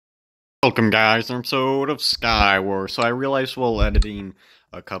Welcome guys, an episode of Skywars. So I realized while editing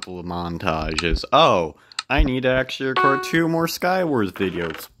a couple of montages, I need to actually record 2 more Skywars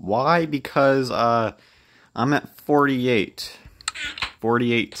videos. Why? Because I'm at 48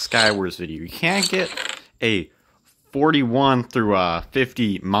 Skywars video. You can't get a 41 through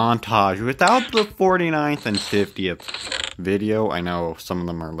 50 montage without the 49th and 50th video. I know some of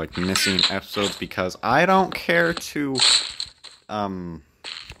them are like missing episodes because I don't care to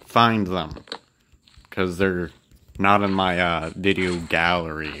find them because they're not in my video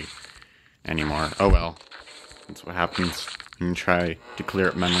gallery anymore. Oh well, that's what happens when you try to clear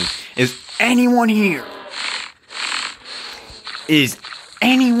up memory. Is anyone here? Is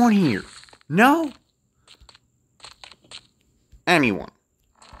anyone here? No? Anyone?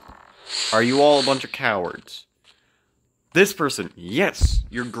 Are you all a bunch of cowards? This person, yes,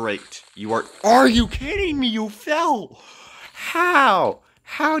 you're great. You are you kidding me? You fell! How?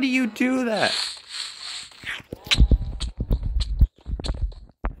 How do you do that?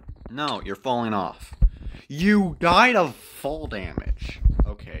 No, you're falling off. You died of fall damage.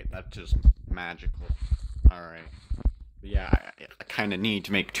 Okay, that's just magical. Alright. Yeah, I kind of need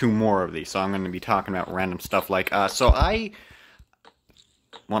to make 2 more of these, so I'm going to be talking about random stuff like, so I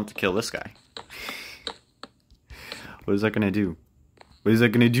want to kill this guy. What is that going to do? What is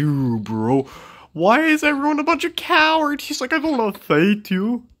that going to do, bro? Why is everyone a bunch of cowards? He's like, I don't want to fight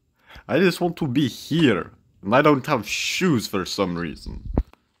you. I just want to be here. And I don't have shoes for some reason.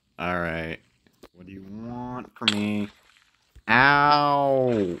 Alright. What do you want from me?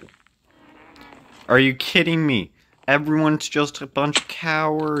 Ow. Are you kidding me? Everyone's just a bunch of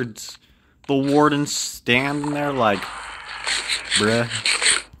cowards. The warden's standing there like, bruh.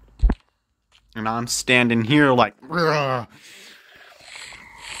 And I'm standing here like, bruh.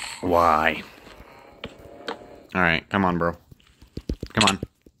 Why? Alright, come on, bro. Come on.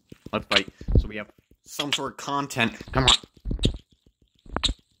 Let's fight. So we have some sort of content. Come on.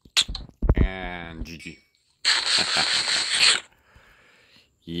 And GG.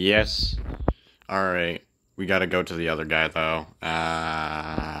 Yes. Alright. We gotta go to the other guy, though.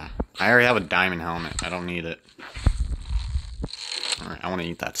 I already have a diamond helmet. I don't need it. Alright, I want to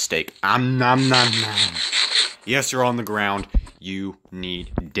eat that steak. Nom nom nom. Yes, you're on the ground. You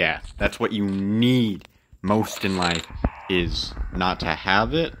need death. That's what you need most in life, is not to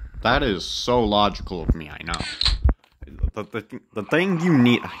have it. That is so logical of me, I know. The thing you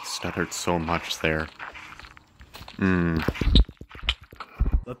need... I stuttered so much there. The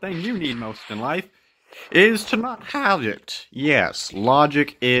thing you need most in life is to not have it. Yes,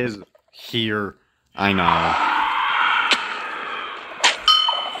 logic is here. I know.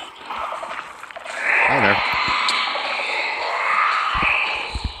 Hi there.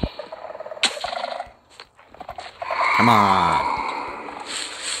 Come on.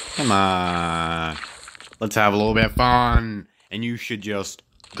 Come on. Let's have a little bit of fun. And you should just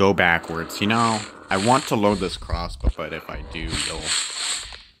go backwards. You know, I want to load this crossbow, but if I do,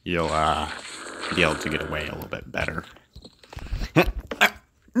 you'll be able to get away a little bit better.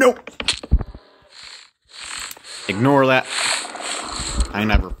 No! Ignore that. I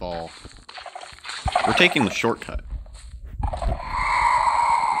never fall. We're taking the shortcut.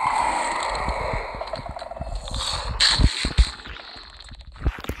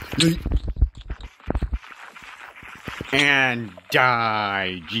 And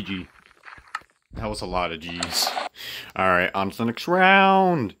die. GG. That was a lot of G's. Alright, on to the next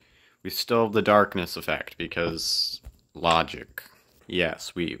round. We still have the darkness effect because logic.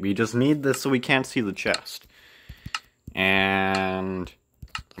 Yes, we just need this so we can't see the chest. And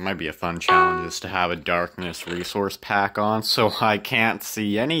it might be a fun challenge is to have a darkness resource pack on so I can't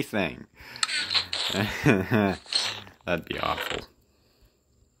see anything. That'd be awful.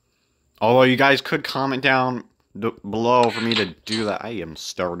 Although you guys could comment down below for me to do that. I am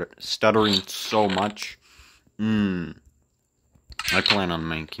stuttering so much. I plan on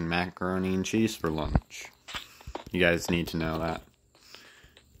making macaroni and cheese for lunch. You guys need to know that.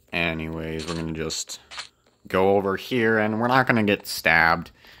 Anyways, we're gonna just go over here and we're not gonna get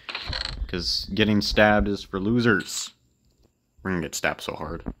stabbed. Because getting stabbed is for losers. We're gonna get stabbed so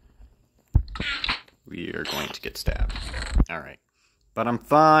hard. We are going to get stabbed. Alright. But I'm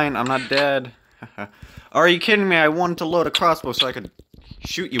fine. I'm not dead. Are you kidding me? I wanted to load a crossbow so I could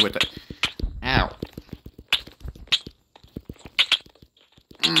shoot you with it. Ow.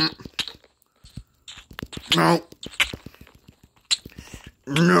 No.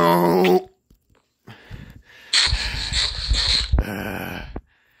 No.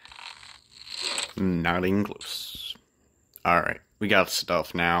 Not even close. Alright. We got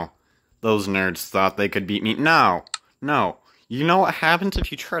stuff now. Those nerds thought they could beat me. No. No. You know what happens if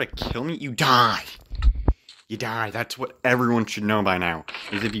you try to kill me? You die. You die. That's what everyone should know by now.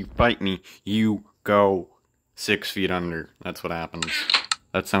 Is if you fight me, you go 6 feet under. That's what happens.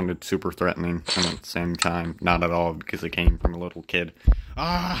 That sounded super threatening, and at the same time, not at all, because it came from a little kid.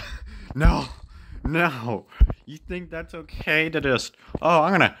 Ah, no, no. You think that's okay to just, oh,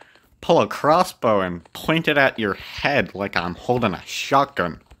 I'm gonna pull a crossbow and point it at your head like I'm holding a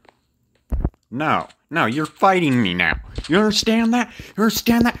shotgun. No, no, you're fighting me now. You understand that? You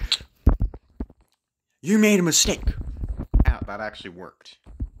understand that? You made a mistake. Ow, that actually worked.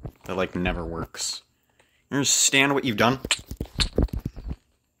 That, like, never works. You understand what you've done?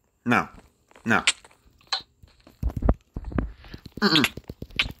 No. No.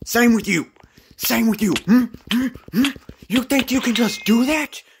 Same with you. Same with you. You think you can just do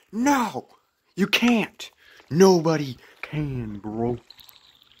that? No. You can't. Nobody can, bro.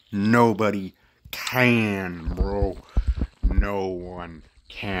 Nobody can, bro. No one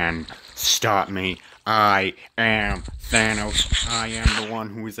can stop me. I am Thanos. I am the one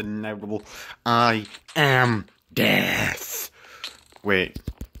who is inevitable. I am death. Wait.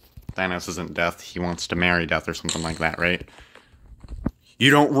 Thanos isn't death. He wants to marry death or something like that, right?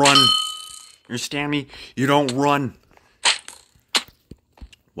 You don't run. You understand me? You don't run.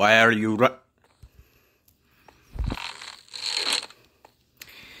 Why are you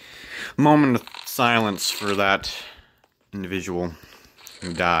Moment of silence for that individual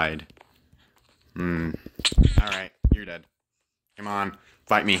who died. Alright, you're dead. Come on,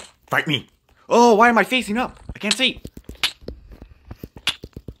 fight me. Fight me! Oh, why am I facing up? I can't see.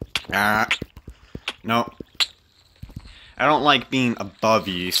 No. I don't like being above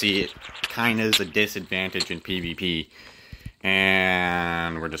you. You see, it kinda is a disadvantage in PvP.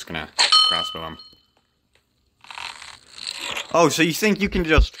 And we're just gonna crossbow him. Oh, so you think you can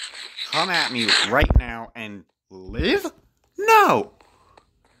just come at me right now and live? No!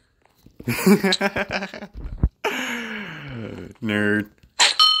 Nerd.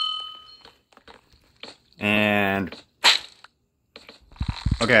 And...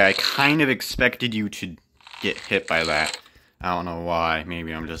 okay, I kind of expected you to get hit by that. I don't know why.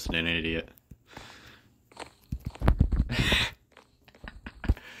 Maybe I'm just an idiot.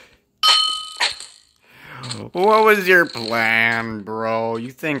 What was your plan, bro?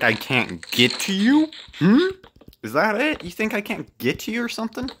 You think I can't get to you? Is that it? You think I can't get to you or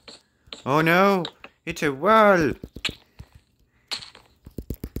something? Oh no, it's a wall.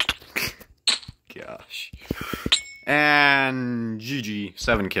 Gosh. And GG,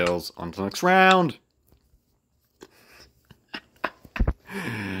 7 kills. On to the next round.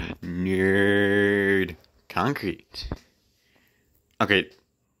 Nerd. Concrete. Okay,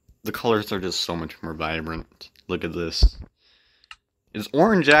 the colors are just so much more vibrant. Look at this. Is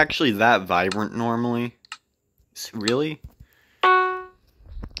orange actually that vibrant normally? Really?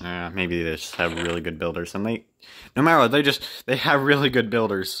 Maybe they just have really good builders, and no matter what, they have really good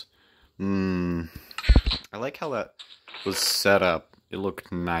builders. I like how that was set up. It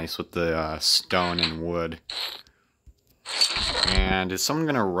looked nice with the stone and wood. And is someone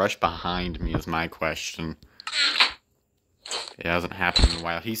gonna rush behind me is my question. It hasn't happened in a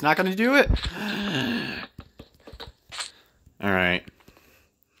while. He's not gonna do it? Alright.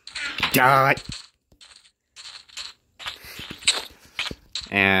 Die!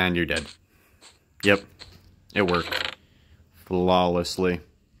 And you're dead. Yep. It worked. Flawlessly.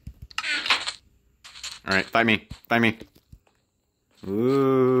 Alright, fight me. Fight me.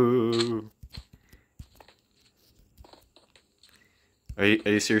 Ooh. Are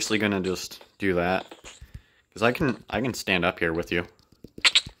you seriously gonna just do that? Because I can stand up here with you.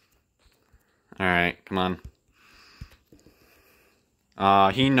 Alright, come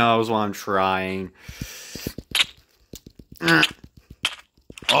on. He knows what I'm trying.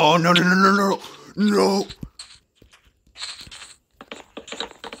 Oh, no, no, no, no, no, no!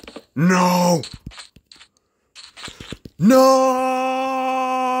 No! No!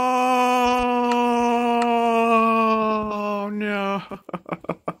 No!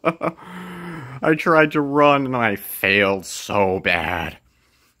 I tried to run and I failed so bad.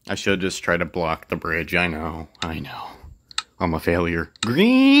 I should just try to block the bridge. I know. I'm a failure.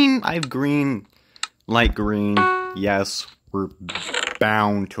 Green! I have green. Light green. Yes, we're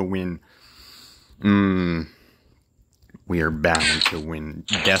bound to win. We are bound to win.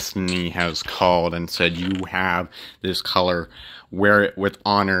 Destiny has called and said, you have this color. Wear it with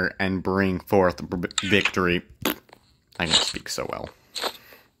honor and bring forth victory. I can speak so well.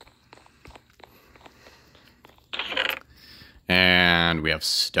 And we have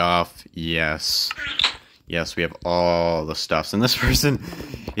stuff. Yes. Yes, we have all the stuffs. And this person,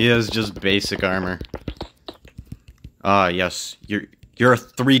 he has just basic armor. Yes. You're a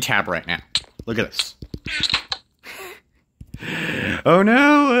 3-tab right now. Look at this. Oh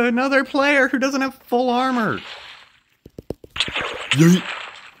no, another player who doesn't have full armor. Yeet.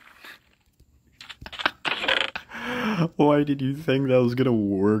 Why did you think that was gonna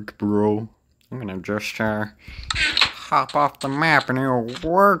work, bro? I'm gonna just hop off the map and it'll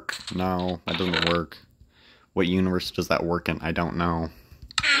work. No, that doesn't work. What universe does that work in? I don't know.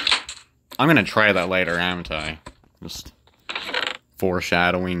 I'm gonna try that later, haven't I? Just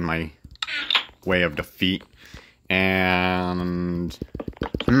foreshadowing my way of defeat. And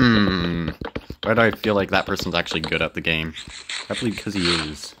why do I feel like that person's actually good at the game? Probably because he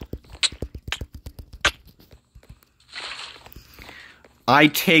is. I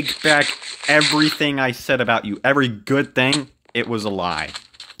take back everything I said about you. Every good thing, it was a lie.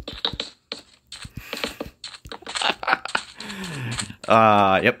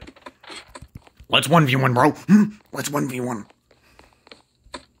 Yep. Let's 1v1, bro. Let's 1v1.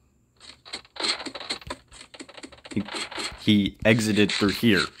 He exited through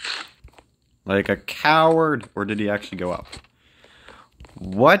here. Like a coward. Or did he actually go up?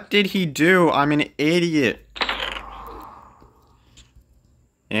 What did he do? I'm an idiot.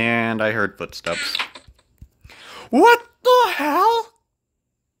 And I heard footsteps. What the hell?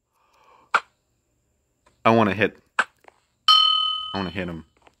 I want to hit him.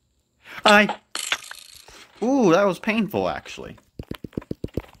 Ooh, that was painful, actually.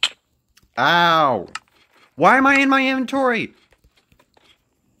 Ow. Why am I in my inventory?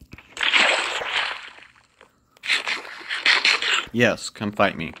 Yes, come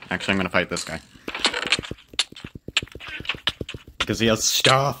fight me. Actually, I'm gonna fight this guy. Because he has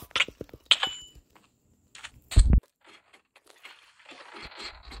stuff.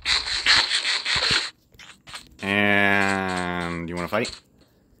 And you want to fight?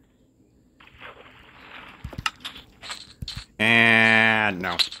 And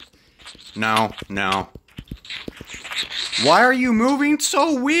no. No. Why are you moving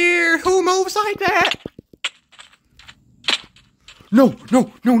so weird? Who moves like that? No,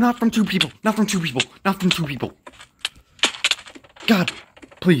 not from two people. Not from two people. God,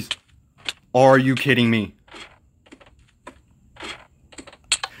 please. Are you kidding me?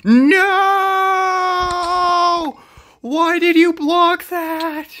 No! Why did you block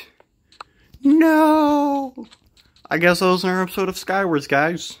that? No! I guess that was our episode of Skywars,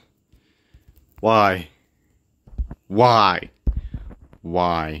 guys. Why?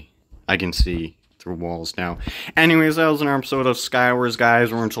 I can see through walls now. Anyways, that was an episode of Skywars,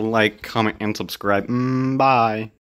 guys. Remember to like, comment, and subscribe. Bye.